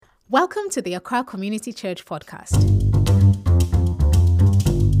Welcome to the Accra Community Church podcast.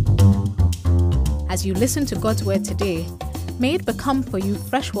 As you listen to God's word today, may it become for you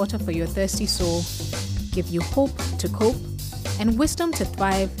fresh water for your thirsty soul, give you hope to cope, and wisdom to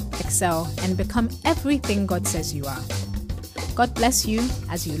thrive, excel, and become everything God says you are. God bless you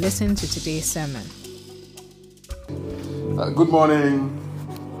as you listen to today's sermon. Good morning.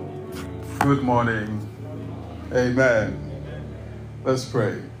 Good morning. Amen. Let's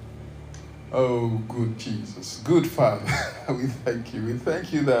pray. Oh, good Jesus, good Father, we thank you. We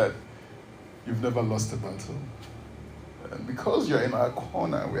thank you that you've never lost a battle. And because you're in our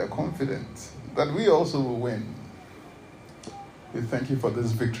corner, we are confident that we also will win. We thank you for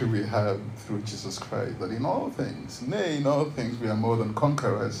this victory we have through Jesus Christ, that in all things, nay, in all things, we are more than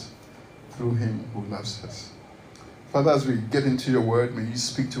conquerors through him who loves us. Father, as we get into your word, may you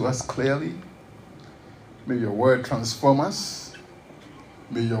speak to us clearly. May your word transform us.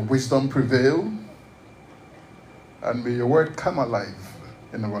 May your wisdom prevail, and may your word come alive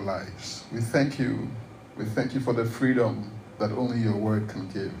in our lives. We thank you. We thank you for the freedom that only your word can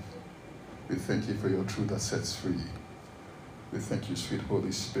give. We thank you for your truth that sets free. We thank you, sweet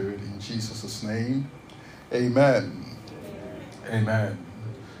Holy Spirit, in Jesus' name. Amen. Amen.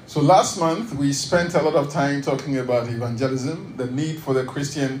 So last month, we spent a lot of time talking about evangelism, the need for the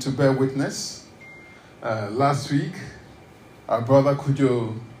Christian to bear witness. Last week, our brother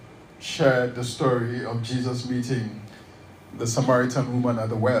Kujo shared the story of Jesus meeting the Samaritan woman at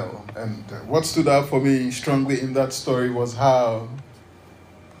the well. And what stood out for me strongly in that story was how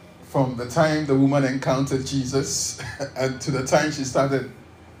from the time the woman encountered Jesus and to the time she started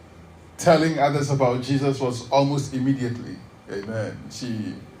telling others about Jesus was almost immediately. Amen.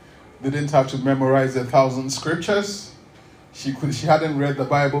 She didn't have to memorize 1,000 scriptures. She hadn't read the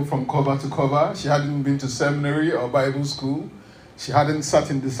Bible from cover to cover. She hadn't been to seminary or Bible school. She hadn't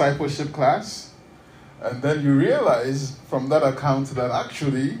sat in discipleship class. And then you realize from that account that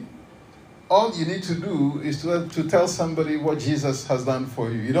actually all you need to do is to tell somebody what Jesus has done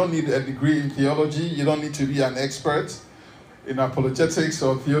for you. You don't need a degree in theology. You don't need to be an expert in apologetics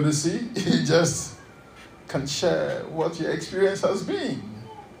or theodicy. You just can share what your experience has been.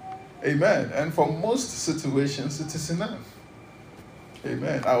 Amen. And for most situations, it is enough.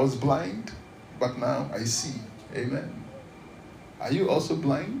 Amen. I was blind, but now I see. Amen. Are you also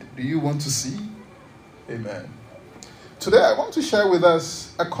blind? Do you want to see? Amen. Today I want to share with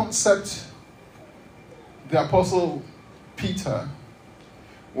us a concept the Apostle Peter,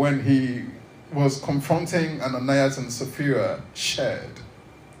 when he was confronting Ananias and Sapphira, shared.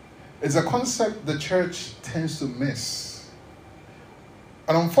 It's a concept the church tends to miss.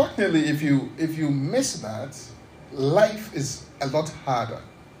 And unfortunately, if you miss that, life is a lot harder.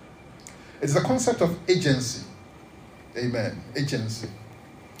 It's the concept of agency. Amen. Agency.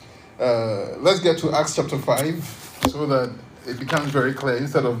 Let's get to Acts chapter 5 so that it becomes very clear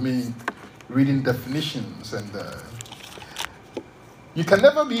instead of me reading definitions. And you can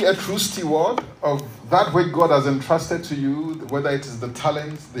never be a true steward of that which God has entrusted to you, whether it is the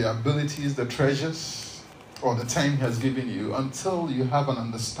talents, the abilities, the treasures, or the time he has given you, until you have an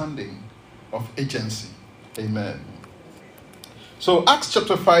understanding of agency. Amen. So Acts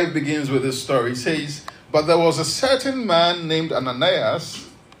chapter 5 begins with this story. It says, "But there was a certain man named Ananias,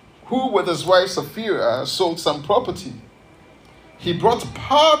 who with his wife Sapphira sold some property. He brought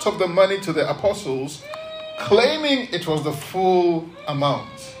part of the money to the apostles, claiming it was the full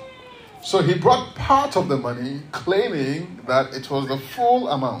amount." So he brought part of the money, claiming that it was the full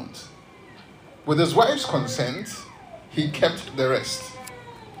amount. With his wife's consent, he kept the rest.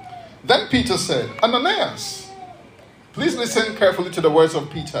 Then Peter said, "Ananias," please listen carefully to the words of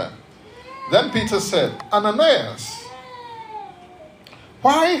Peter. Then Peter said, "Ananias,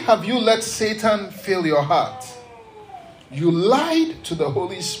 why have you let Satan fill your heart? You lied to the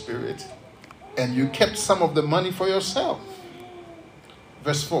Holy Spirit and you kept some of the money for yourself."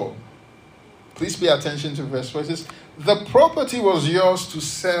 Verse 4. Please pay attention to verse 4. It says, "The property was yours to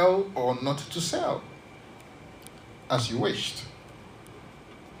sell or not to sell, as you wished.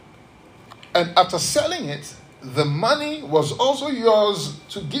 And after selling it, the money was also yours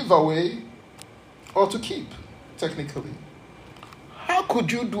to give away or to keep, technically. How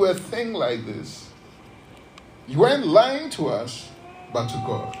could you do a thing like this? You weren't lying to us, but to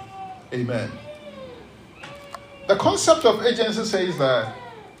God." Amen. The concept of agency says that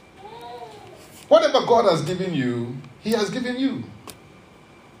whatever God has given you, he has given you.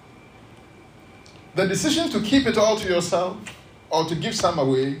 The decision to keep it all to yourself or to give some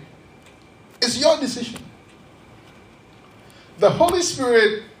away is your decision. The Holy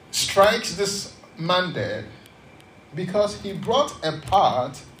Spirit strikes this man dead because he brought a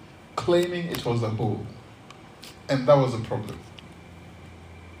part claiming it was the whole. And that was the problem.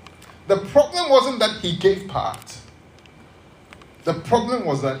 The problem wasn't that he gave part. The problem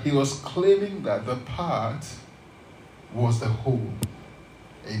was that he was claiming that the part was the whole.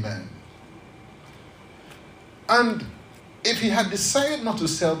 Amen. And if he had decided not to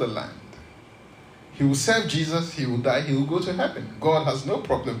sell the land, he will serve Jesus, he will die, he will go to heaven. God has no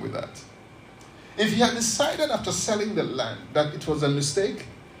problem with that. If he had decided after selling the land that it was a mistake,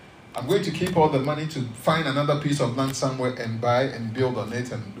 I'm going to keep all the money to find another piece of land somewhere and buy and build on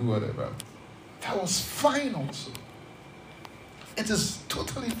it and do whatever, that was fine also. It is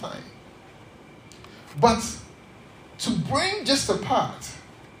totally fine. But to bring just a part,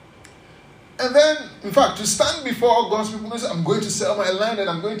 and then, in fact, to stand before God's people and say, I'm going to sell my land and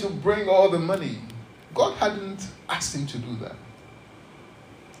I'm going to bring all the money. God hadn't asked him to do that.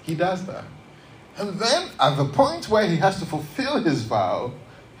 He does that. And then, at the point where he has to fulfill his vow,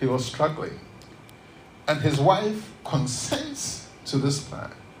 he was struggling. And his wife consents to this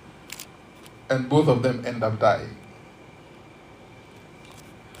plan. And both of them end up dying.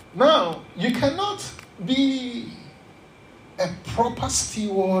 Now, you cannot be a proper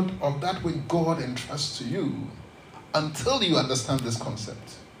steward of that which God entrusts to you until you understand this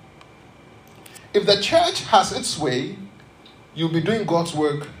concept. If the church has its way, you'll be doing God's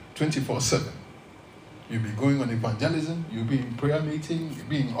work 24/7. You'll be going on evangelism, you'll be in prayer meeting, you'll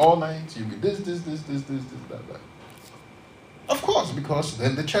be in all night, you'll be this, that. Of course, because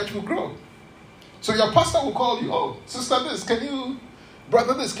then the church will grow. So your pastor will call you, oh, sister this, can you,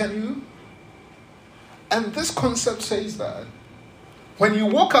 brother this, can you? And this concept says that when you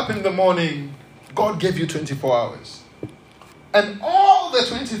woke up in the morning, God gave you 24 hours. And all the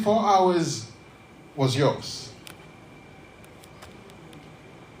 24 hours was yours.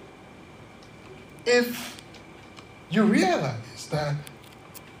 If you realize that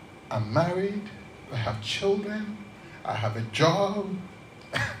I'm married, I have children, I have a job,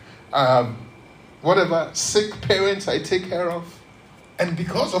 I have whatever sick parents I take care of, and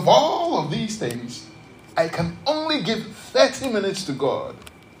because of all of these things, I can only give 30 minutes to God.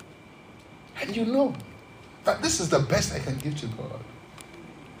 And you know that this is the best I can give to God.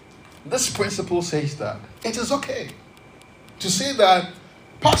 This principle says that it is okay to say that,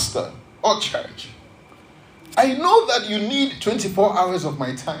 Pastor or church, I know that you need 24 hours of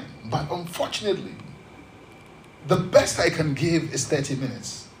my time, but unfortunately, the best I can give is 30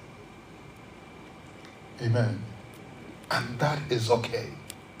 minutes. Amen. And that is okay.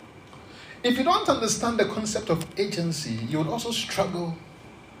 If you don't understand the concept of agency, you would also struggle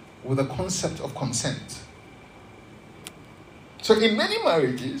with the concept of consent. So in many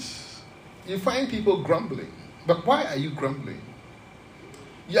marriages, you find people grumbling. But why are you grumbling?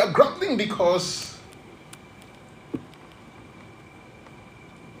 You are grumbling because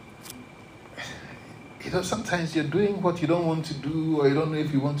sometimes you're doing what you don't want to do, or you don't know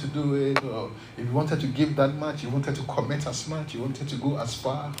if you want to do it, or if you wanted to give that much, you wanted to commit as much, you wanted to go as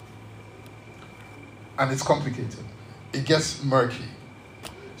far. And it's complicated. It gets murky.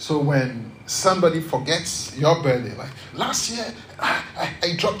 So when somebody forgets your birthday, like last year,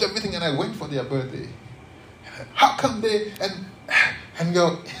 I dropped everything and I went for their birthday. How come they, and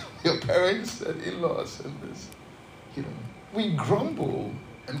your parents and in-laws and this, we grumble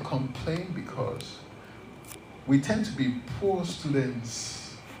and complain because we tend to be poor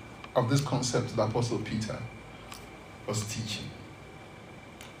students of this concept that Apostle Peter was teaching.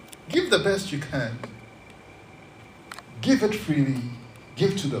 Give the best you can. Give it freely.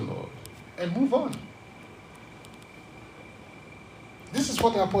 Give to the Lord. And move on. This is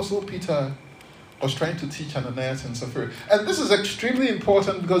what the Apostle Peter was trying to teach Ananias and Sapphira. And this is extremely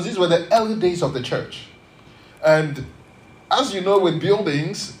important because these were the early days of the church. And as you know, with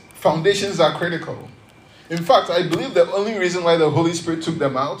buildings, foundations are critical. In fact, I believe the only reason why the Holy Spirit took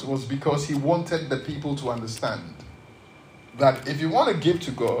them out was because he wanted the people to understand that if you want to give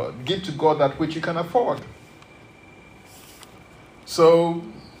to God that which you can afford. So,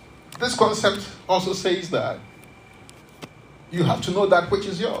 this concept also says that you have to know that which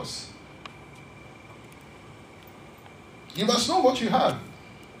is yours. You must know what you have.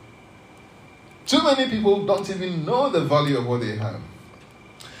 Too many people don't even know the value of what they have.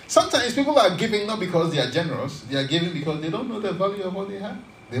 Sometimes people are giving not because they are generous. They are giving because they don't know the value of what they have.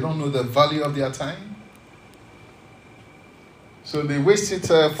 They don't know the value of their time. So they waste it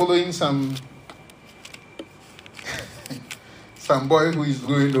following some boy who is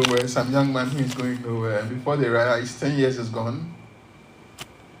going nowhere, some young man who is going nowhere. And before they realize 10 years is gone.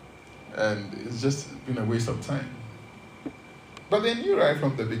 And it's just been a waste of time. But they knew right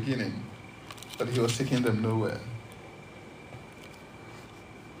from the beginning that he was taking them nowhere.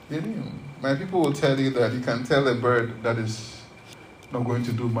 They knew. My people will tell you that you can tell a bird that is not going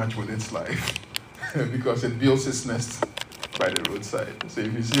to do much with its life because it builds its nest by the roadside. So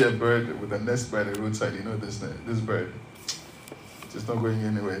if you see a bird with a nest by the roadside, you know this bird, it's not going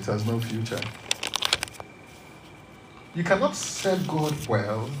anywhere. It has no future. You cannot serve God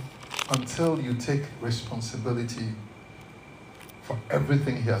well until you take responsibility for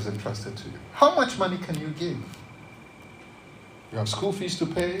everything He has entrusted to you. How much money can you give? You have school fees to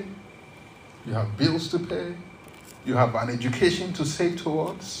pay. You have bills to pay. You have an education to save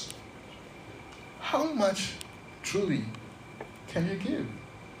towards. How much truly can you give?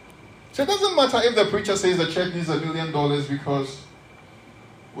 So it doesn't matter if the preacher says the church needs $1 million because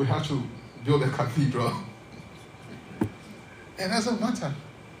we have to build a cathedral. It doesn't matter.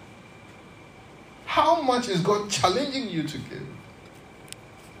 How much is God challenging you to give?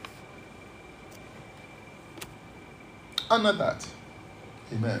 Honor that.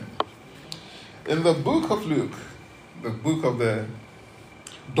 Amen. In the book of Luke, the book of the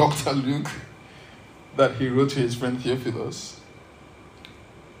Dr. Luke that he wrote to his friend Theophilus,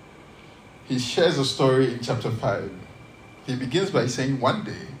 he shares a story in chapter 5. He begins by saying, one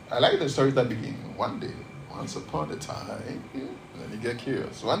day, I like the stories that begin, one day, once upon a time, then you get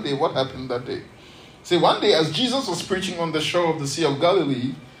curious. One day, what happened that day? See, one day as Jesus was preaching on the shore of the Sea of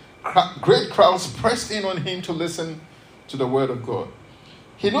Galilee, great crowds pressed in on him to listen to the word of God.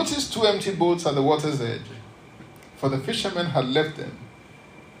 He noticed 2 empty boats at the water's edge, for the fishermen had left them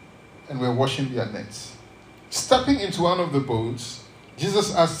and were washing their nets. Stepping into one of the boats,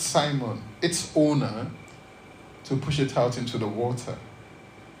 Jesus asked Simon, its owner, to push it out into the water.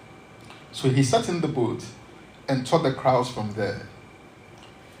 So he sat in the boat and taught the crowds from there.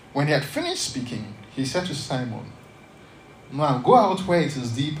 When he had finished speaking, he said to Simon, now go out where it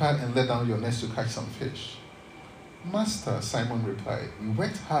is deeper and let down your nets to catch some fish. Master, Simon replied, we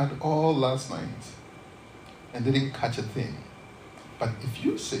worked hard all last night and didn't catch a thing. But if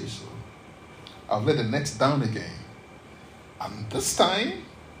you say so, I'll let the nets down again. And this time,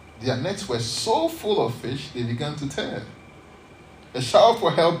 their nets were so full of fish, they began to tear. A shout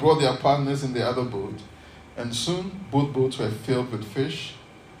for help brought their partners in the other boat, and soon both boats were filled with fish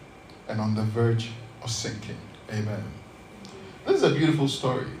and on the verge of sinking. Amen. This is a beautiful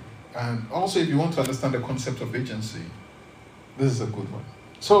story. And also, if you want to understand the concept of agency, this is a good one.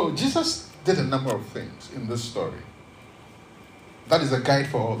 So, Jesus did a number of things in this story. That is a guide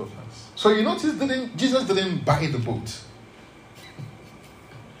for all of us. So, you notice Jesus didn't buy the boat.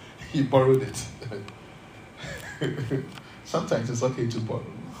 He borrowed it. Sometimes it's okay to borrow.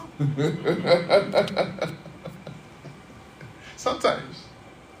 Sometimes.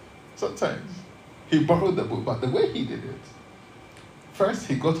 He borrowed the boat, but the way he did it, first,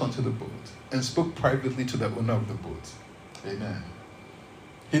 he got onto the boat and spoke privately to the owner of the boat. Amen.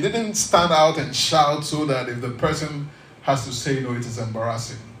 He didn't stand out and shout so that if the person has to say no, it is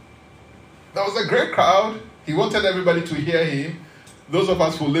embarrassing. There was a great crowd. He wanted everybody to hear him. Those of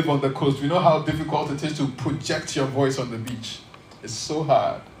us who live on the coast, we know how difficult it is to project your voice on the beach. It's so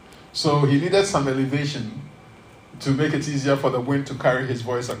hard. So he needed some elevation to make it easier for the wind to carry his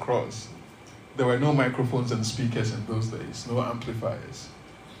voice across. There were no microphones and speakers in those days, no amplifiers.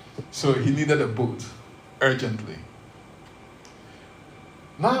 So he needed a boat urgently.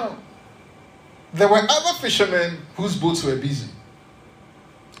 Now, there were other fishermen whose boats were busy.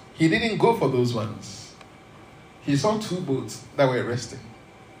 He didn't go for those ones. He saw 2 boats that were resting.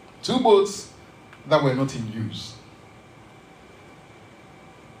 2 boats that were not in use.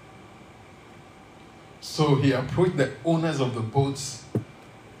 So he approached the owners of the boats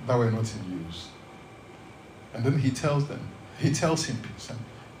that were not in use. And then he tells him,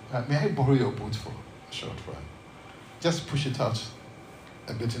 may I borrow your boat for a short while? Just push it out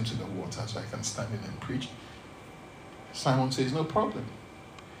a bit into the water so I can stand in and preach. Simon says, no problem.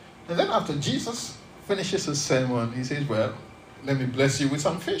 And then after Jesus finishes his sermon, he says, well, let me bless you with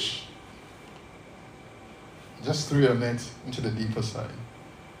some fish. Just throw your net into the deeper side.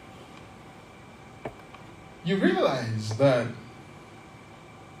 You realize that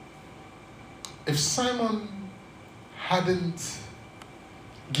if Simon hadn't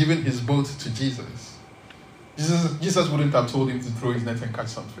given his boat to Jesus wouldn't have told him to throw his net and catch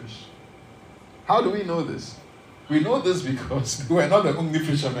some fish. How do we know this? We know this because we were not the only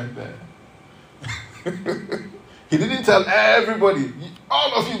fishermen there. He didn't tell everybody,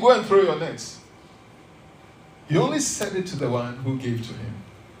 all of you go and throw your nets. He only said it to the one who gave to him.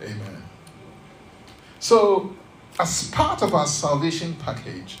 Amen. So, as part of our salvation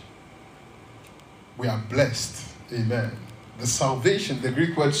package, we are blessed. Amen. The salvation, the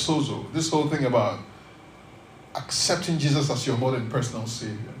Greek word sozo, this whole thing about accepting Jesus as your Lord and personal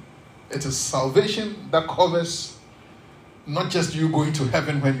Savior. It is salvation that covers not just you going to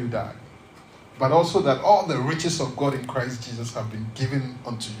heaven when you die, but also that all the riches of God in Christ Jesus have been given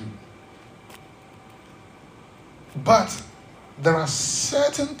unto you. But there are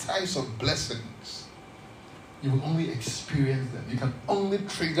certain types of blessings you will only experience them. You can only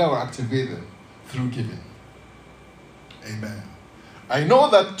trigger or activate them through giving. Amen. I know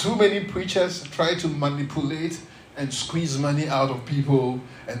that too many preachers try to manipulate and squeeze money out of people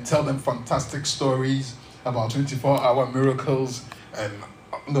and tell them fantastic stories about 24-hour miracles. And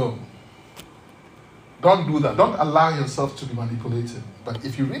no, don't do that. Don't allow yourself to be manipulated. But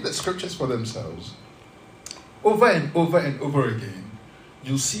if you read the scriptures for themselves, over and over and over again,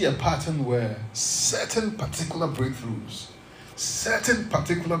 you'll see a pattern where certain particular breakthroughs, certain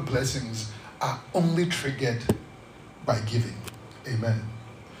particular blessings are only triggered by giving. Amen.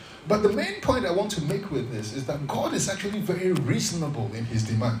 But the main point I want to make with this is that God is actually very reasonable in his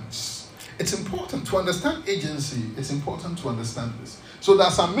demands. It's important to understand agency. It's important to understand this. So there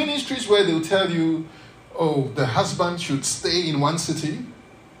are some ministries where they'll tell you, oh, the husband should stay in one city.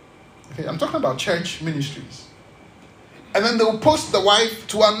 Okay, I'm talking about church ministries. And then they'll post the wife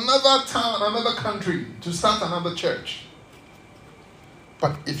to another town, another country, to start another church.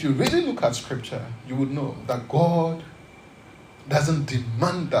 But if you really look at scripture, you would know that God doesn't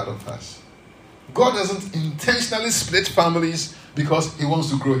demand that of us. God doesn't intentionally split families because he wants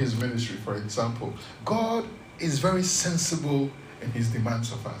to grow his ministry, for example. God is very sensible in his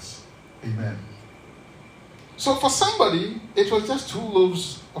demands of us. Amen. So for somebody, it was just 5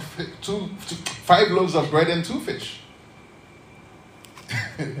 loaves of bread and 2 fish.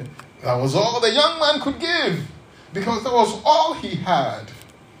 That was all the young man could give, because that was all he had.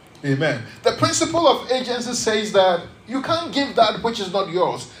 Amen. The principle of agency says that you can't give that which is not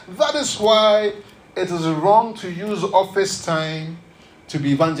yours. That is why it is wrong to use office time to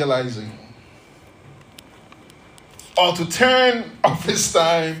be evangelizing, or to turn office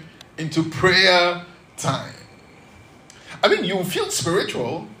time into prayer time. I mean, you feel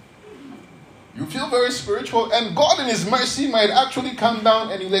spiritual. You feel very spiritual, and God in his mercy might actually come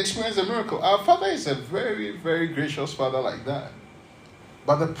down and you'll experience a miracle. Our Father is a very, very gracious Father like that.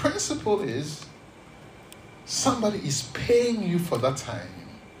 But the principle is, somebody is paying you for that time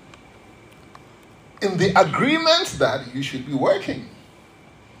in the agreement that you should be working.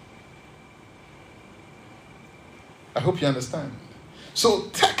 I hope you understand. So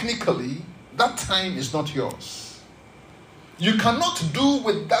technically, that time is not yours. You cannot do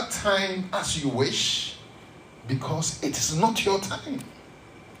with that time as you wish, because it is not your time.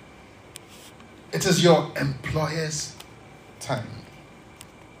 It is your employer's time.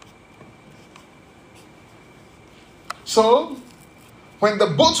 So, when the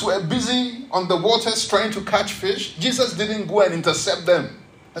boats were busy on the waters trying to catch fish, Jesus didn't go and intercept them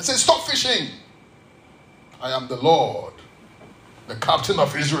and say, "Stop fishing. I am the Lord, the captain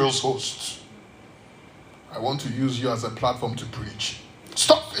of Israel's hosts. I want to use you as a platform to preach.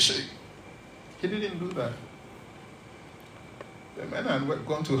 Stop fishing." He didn't do that. The men had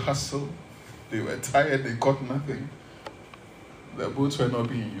gone to hustle. They were tired. They caught nothing. The boats were not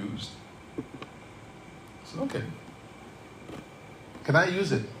being used. So, okay. Can I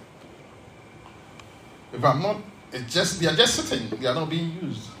use it? If I'm not, they are just sitting. They are not being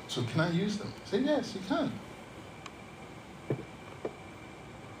used. So can I use them? Say, yes, you can.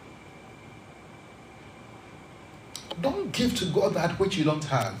 Don't give to God that which you don't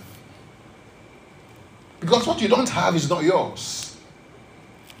have. Because what you don't have is not yours.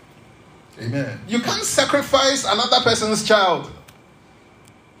 Amen. You can't sacrifice another person's child.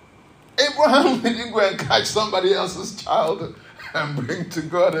 Abraham didn't go and catch somebody else's child and bring to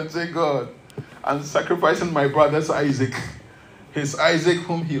God and say, "God, I'm sacrificing my brother's Isaac, his Isaac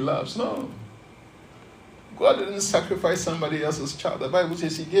whom he loves." No. God didn't sacrifice somebody else's child. The Bible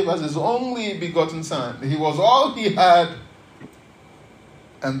says he gave us his only begotten son. He was all he had,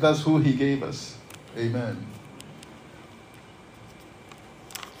 and that's who he gave us. Amen.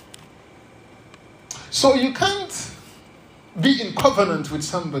 So you can't be in covenant with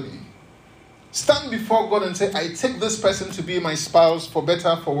somebody. Stand before God and say, "I take this person to be my spouse for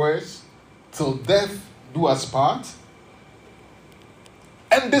better, for worse, till death do us part."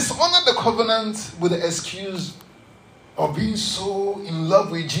 And dishonor the covenant with the excuse of being so in love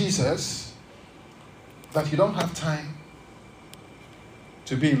with Jesus that you don't have time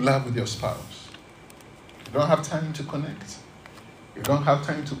to be in love with your spouse. You don't have time to connect. You don't have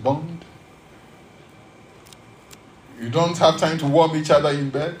time to bond. You don't have time to warm each other in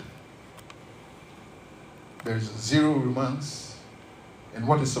bed. There is zero romance in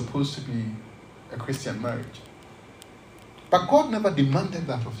what is supposed to be a Christian marriage. But God never demanded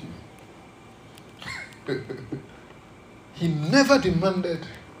that of you. He never demanded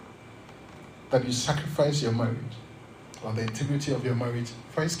that you sacrifice your marriage or the integrity of your marriage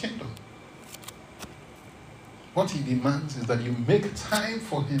for his kingdom. What he demands is that you make time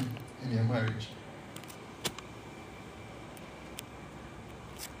for him in your marriage.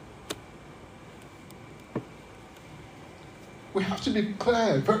 We have to be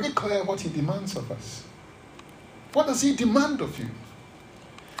clear, very clear what he demands of us. What does he demand of you?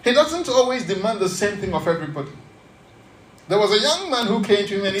 He doesn't always demand the same thing of everybody. There was a young man who came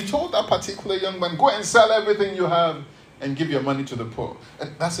to him and he told that particular young man, go and sell everything you have and give your money to the poor.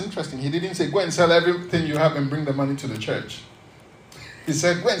 And that's interesting. He didn't say, go and sell everything you have and bring the money to the church. He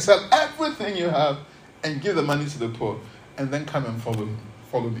said, go and sell everything you have and give the money to the poor and then come and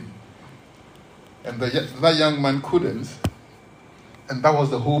follow me. And that young man couldn't. And that was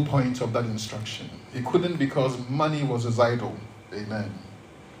the whole point of that instruction. He couldn't because money was his idol. Amen.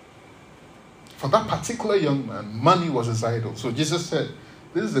 For that particular young man, money was his idol. So Jesus said,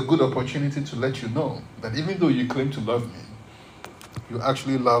 this is a good opportunity to let you know that even though you claim to love me, you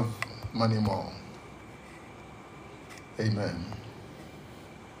actually love money more. Amen.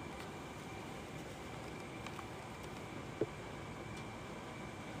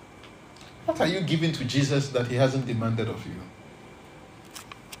 What are you giving to Jesus that he hasn't demanded of you?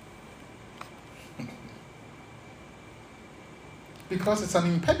 Because it's an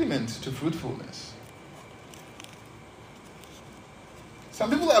impediment to fruitfulness. Some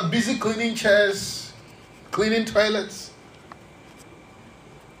people are busy cleaning chairs, cleaning toilets,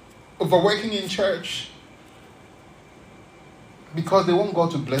 overworking in church because they want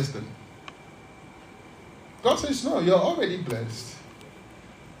God to bless them. God says, no, you're already blessed.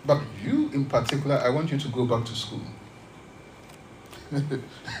 But you in particular, I want you to go back to school.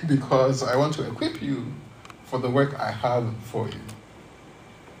 Because I want to equip you for the work I have for you.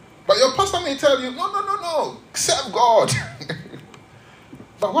 But your pastor may tell you, no, serve God.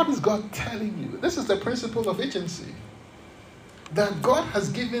 But what is God telling you? This is the principle of agency. That God has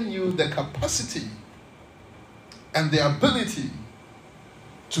given you the capacity and the ability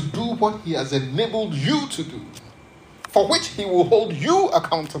to do what he has enabled you to do, for which he will hold you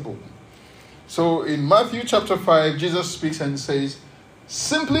accountable. So in Matthew chapter 5, Jesus speaks and says,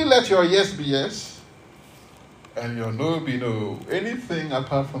 simply let your yes be yes, and your no be no. Anything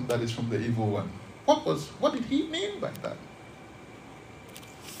apart from that is from the evil one. What did he mean by that?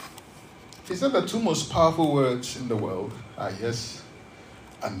 He said the two most powerful words in the world are yes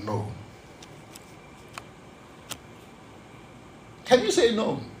and no. Can you say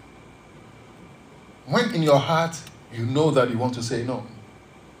no? When in your heart you know that you want to say no.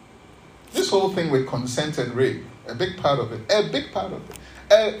 This whole thing with consent and rape, a big part of it.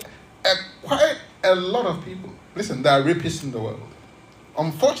 Quite a lot of people. Listen, there are rapists in the world.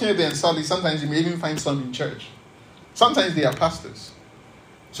 Unfortunately and sadly, sometimes you may even find some in church. Sometimes they are pastors.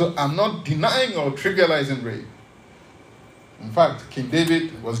 So I'm not denying or trivializing rape. In fact, King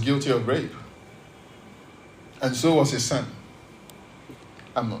David was guilty of rape. And so was his son,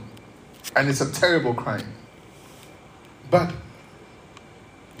 Amnon. And it's a terrible crime. But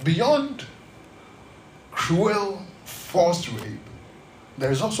beyond cruel, forced rape,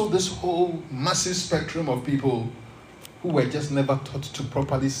 there is also this whole massive spectrum of people who were just never taught to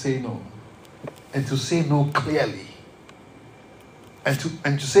properly say no. And to say no clearly.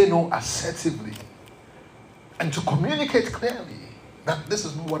 And to say no assertively. And to communicate clearly that this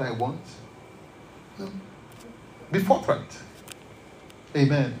is not what I want. No. Be forthright.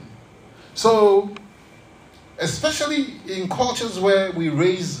 Amen. So, especially in cultures where we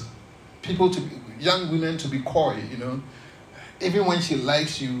raise young women to be coy, even when she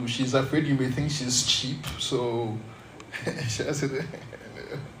likes you, she's afraid you may think she's cheap. So, she said,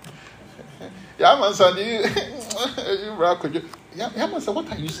 yeah, man, son, you rock with you. Yeah, man, son,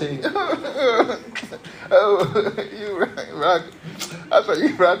 what are you saying? Oh, you rock. That's why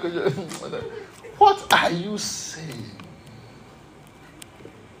you rock with you. What are you saying?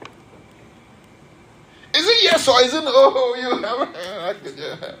 Is it yes or is it no?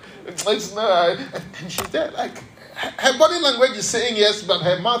 It's no. And she's there, like, her body language is saying yes, but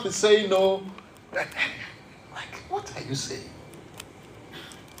her mouth is saying no. Like, what are you saying?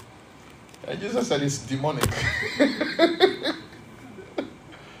 And Jesus said it's demonic.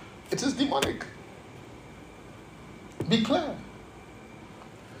 It is demonic. Be clear.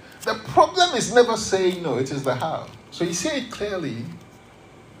 The problem is never saying no, it is the how. So you say it clearly,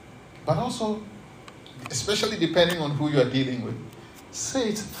 but also, especially depending on who you are dealing with, say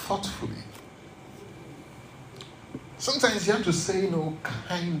it thoughtfully. Sometimes you have to say no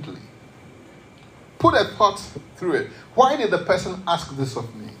kindly. Put a thought through it. Why did the person ask this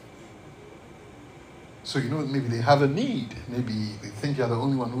of me? So, maybe they have a need. Maybe they think you're the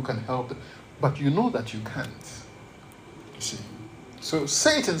only one who can help them. But you know that you can't. You see? So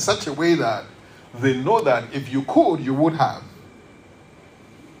say it in such a way that they know that if you could, you would have.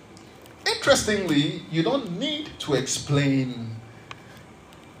 Interestingly, you don't need to explain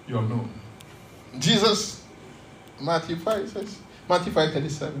your no. Jesus, Matthew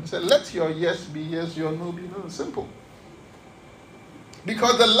 5:37 said, let your yes be yes, your no be no. Simple.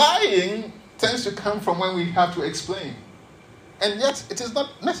 Because the lying tends to come from when we have to explain. And yet, it is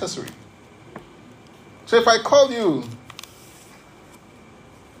not necessary. So if I call you,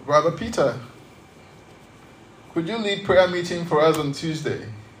 Brother Peter, could you lead prayer meeting for us on Tuesday?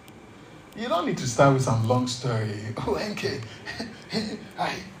 You don't need to start with some long story. Oh, NK,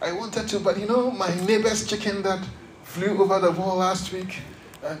 I wanted to, but my neighbor's chicken that flew over the wall last week,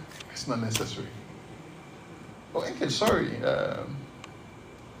 it's not necessary. Oh, NK, sorry.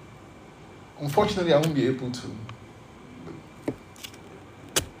 Unfortunately, I won't be able to.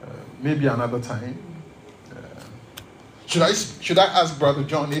 Maybe another time. Should I ask Brother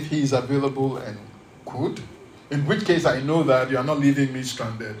John if he is available and could? In which case, I know that you are not leaving me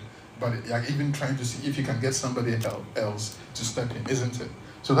stranded, but you are even trying to see if you can get somebody else to step in, isn't it?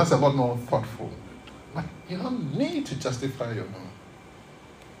 So that's a lot more thoughtful. But you don't need to justify your no.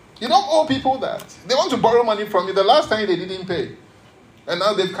 You don't owe people that. They want to borrow money from you. The last time they didn't pay, and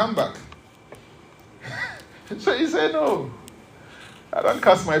now they've come back. So you say no. I don't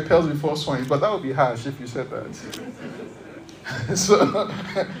cast my pearls before swine, but that would be harsh if you said that.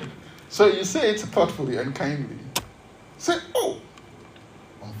 So you say it thoughtfully and kindly. Say, oh,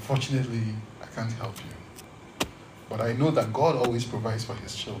 unfortunately, I can't help you. But I know that God always provides for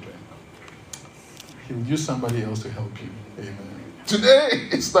his children. He will use somebody else to help you. Amen. Today,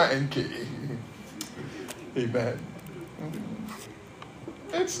 it's not NK. Amen.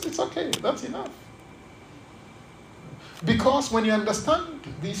 It's okay. That's enough. Because when you understand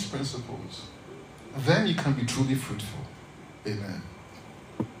these principles, then you can be truly fruitful. Amen.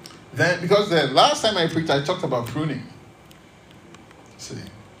 Then, because the last time I preached, I talked about pruning. See,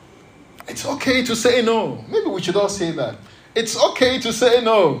 it's okay to say no. Maybe we should all say that. It's okay to say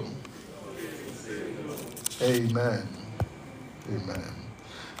no. Amen. Amen.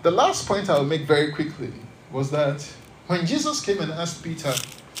 The last point I'll make very quickly was that when Jesus came and asked Peter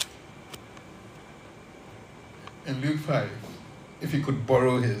in Luke 5 if he could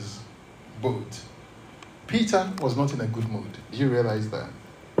borrow his boat, Peter was not in a good mood. Do you realize that?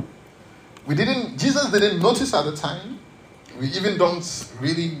 Jesus didn't notice at the time. We even don't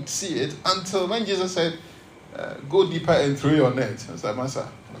really see it until when Jesus said, go deeper and throw your net. I said, Master,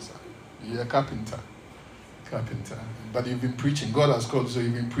 you're a carpenter. But you've been preaching. God has called, so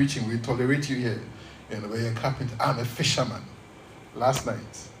you've been preaching. We tolerate you here. You're a carpenter. I'm a fisherman. Last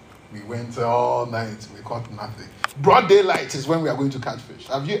night, we went all night. We caught nothing. Broad daylight is when we are going to catch fish.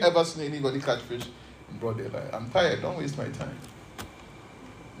 Have you ever seen anybody catch fish in broad daylight? I'm tired. Don't waste my time.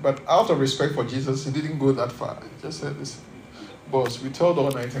 But out of respect for Jesus, he didn't go that far. He just said, listen, boss, we toiled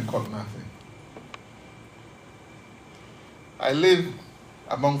all night and caught nothing. I live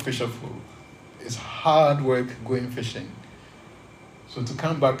among fisherfolk. It's hard work going fishing. So to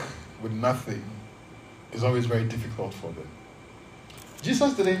come back with nothing is always very difficult for them.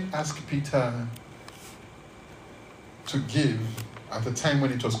 Jesus didn't ask Peter to give at a time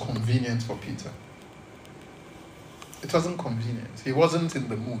when it was convenient for Peter. It wasn't convenient. He wasn't in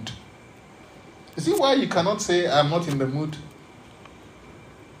the mood. You see why you cannot say, I'm not in the mood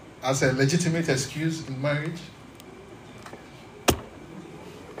as a legitimate excuse in marriage?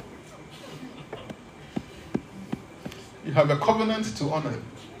 You have a covenant to honor.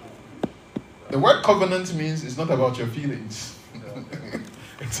 The word covenant means it's not about your feelings.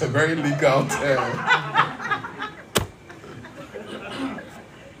 It's a very legal term.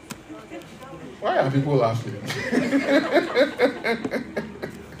 Why are people laughing?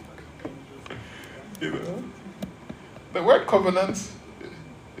 The word covenant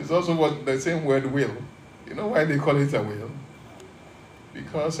is also what the same word will. You know why they call it a will?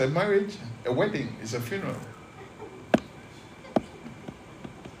 Because a marriage, a wedding, is a funeral.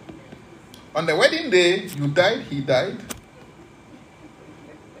 On the wedding day, you died, he died,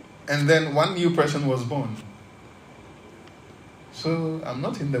 and then one new person was born. So, I'm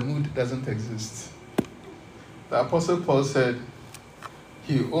not in the mood doesn't exist. The Apostle Paul said,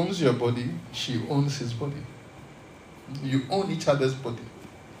 he owns your body, she owns his body. You own each other's body.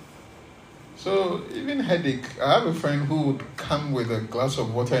 So, even headache, I have a friend who would come with a glass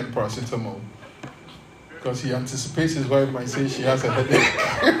of water and paracetamol because he anticipates his wife might say she has a headache.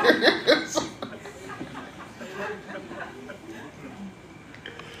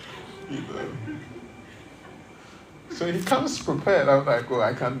 So he comes prepared. I'm like, oh,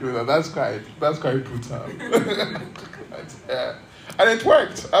 I can't do that. That's quite brutal. And it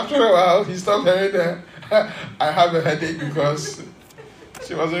worked. After a while, he stopped hearing that I have a headache because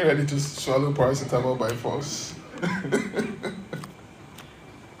she wasn't ready to swallow paracetamol by force.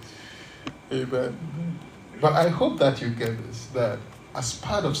 Amen. But I hope that you get this, that as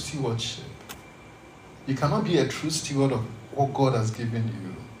part of stewardship, you cannot be a true steward of what God has given you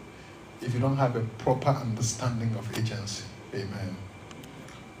if you don't have a proper understanding of agency. Amen.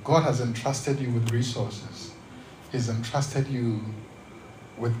 God has entrusted you with resources. He's entrusted you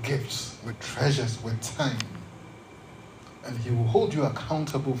with gifts, with treasures, with time. And he will hold you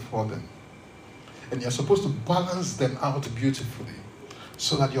accountable for them. And you're supposed to balance them out beautifully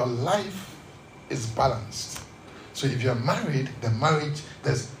so that your life is balanced. So if you're married, the marriage,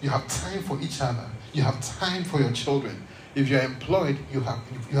 you have time for each other. You have time for your children. If you're employed, you have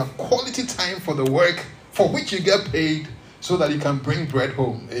quality time for the work for which you get paid so that you can bring bread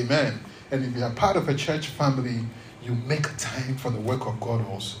home. Amen. And if you are part of a church family, you make time for the work of God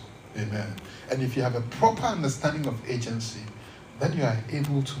also. Amen. And if you have a proper understanding of agency, then you are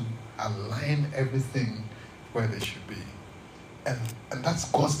able to align everything where they should be. And that's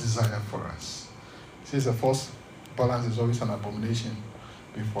God's desire for us. He says a false balance is always an abomination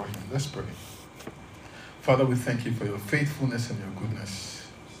before him. Let's pray. Father, we thank you for your faithfulness and your goodness.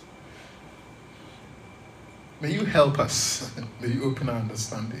 May you help us. May you open our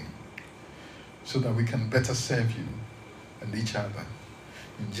understanding so that we can better serve you and each other.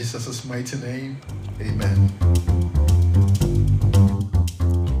 In Jesus' mighty name, amen.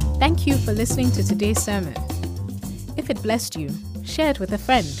 Thank you for listening to today's sermon. If it blessed you, share it with a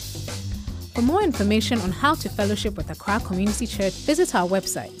friend. For more information on how to fellowship with Accra Community Church, visit our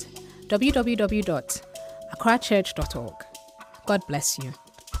website, www.accrachurch.org. God bless you.